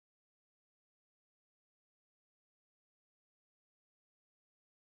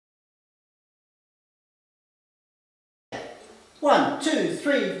1, 2,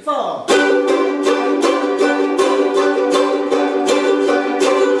 3, 4.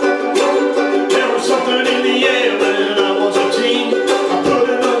 There was something in the air when I was a teen. I put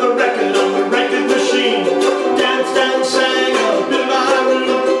another record on the record machine. Danced and sang up in my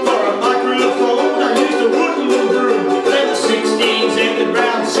room. For a microphone I used a wooden broom. Then the 16s ended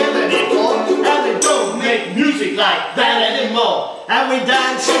round 74. And they don't make music like that anymore. And we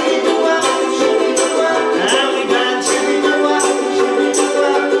dance, shimmy-doo-wah, shimmy-doo-wah. And we dance, shimmy-doo-wah,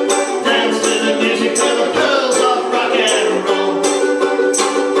 shimmy-doo-wah. Dance to the music till the pearls of rock and roll.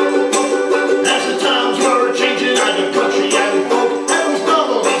 As the times were changing out of country and folk, and we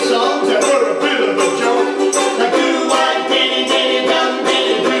stumbled in songs that were a bit of a joke. Like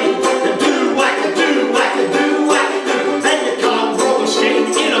do-whack-diddy-diddy-dum-diddy-doo, and do-whack-a-do-whack-a-do-whack-a-do. And you can't roll a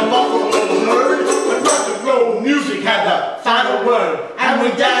skate in a buffalo herd, but rock and roll music had the final word. And we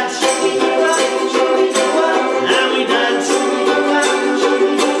dance, shimmy-doo-wah, shimmy-doo-wah. And we dance, shimmy-doo-wah,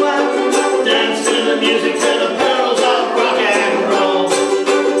 shimmy-doo-wah. Dance to the music till the pearls of rock and roll.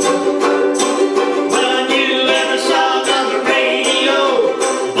 Well, I knew every song on the radio,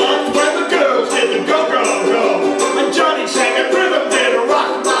 but when the girls did the go-go-go, and Johnny sang a rhythm that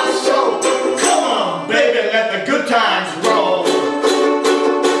rocked my soul. Come on, baby, let the good times roll.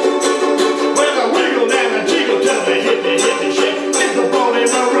 Well, I wiggled and I jiggled till the hippie shake. Did the bony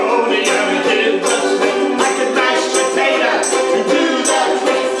Maureen and I did the snake. I could mash potato and do that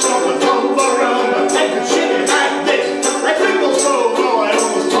trick. Stomp a tumbler-on, but they could shimmy like this. I dribbled so low I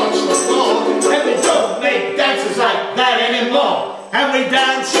almost touched the floor. And they don't make dances like that anymore. And we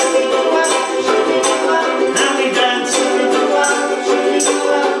dance, shimmy-doo-wah, shimmy-doo-wah. And we dance, shimmy-doo-wah,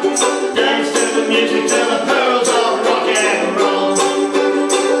 shimmy-doo-wah. Dance to the music till the pearls of rock and roll.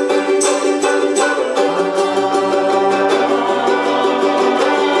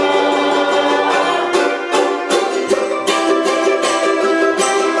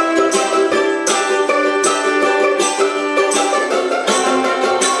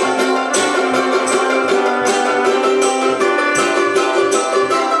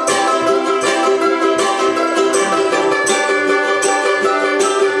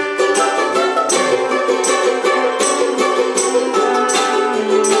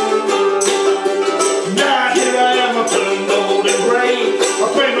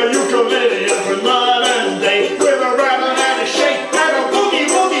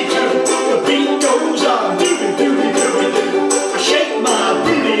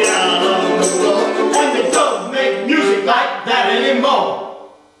 Like that anymore.